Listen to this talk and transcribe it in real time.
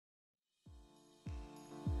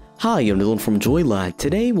Hi, I'm Dylan from Joylad.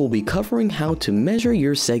 Today we'll be covering how to measure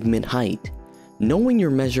your segment height. Knowing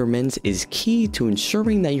your measurements is key to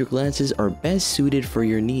ensuring that your glasses are best suited for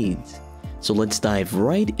your needs. So let's dive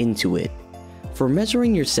right into it. For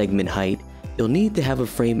measuring your segment height, you'll need to have a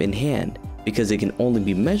frame in hand because it can only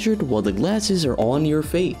be measured while the glasses are on your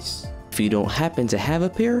face. If you don't happen to have a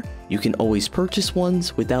pair, you can always purchase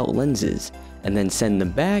ones without lenses and then send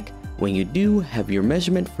them back when you do have your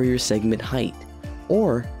measurement for your segment height.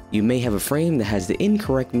 Or you may have a frame that has the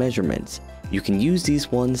incorrect measurements. You can use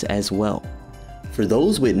these ones as well. For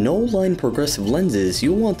those with no line progressive lenses,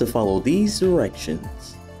 you'll want to follow these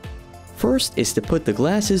directions. First is to put the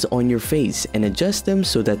glasses on your face and adjust them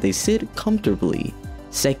so that they sit comfortably.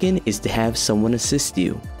 Second is to have someone assist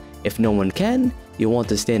you. If no one can, you'll want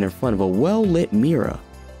to stand in front of a well-lit mirror,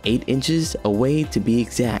 8 inches away to be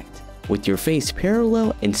exact, with your face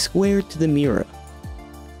parallel and square to the mirror.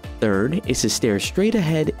 Third is to stare straight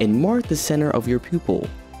ahead and mark the center of your pupil.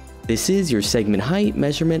 This is your segment height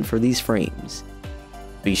measurement for these frames.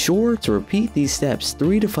 Be sure to repeat these steps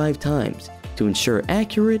 3 to 5 times to ensure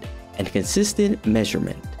accurate and consistent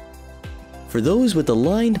measurement. For those with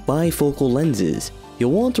aligned bifocal lenses,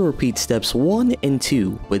 you'll want to repeat steps 1 and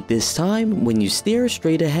 2, but this time when you stare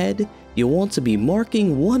straight ahead, you'll want to be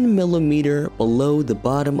marking 1 millimeter below the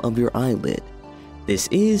bottom of your eyelid. This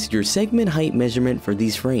is your segment height measurement for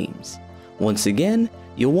these frames. Once again,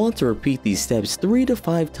 you'll want to repeat these steps 3 to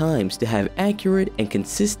 5 times to have accurate and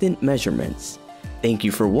consistent measurements. Thank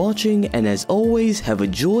you for watching, and as always, have a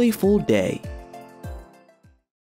joyful day.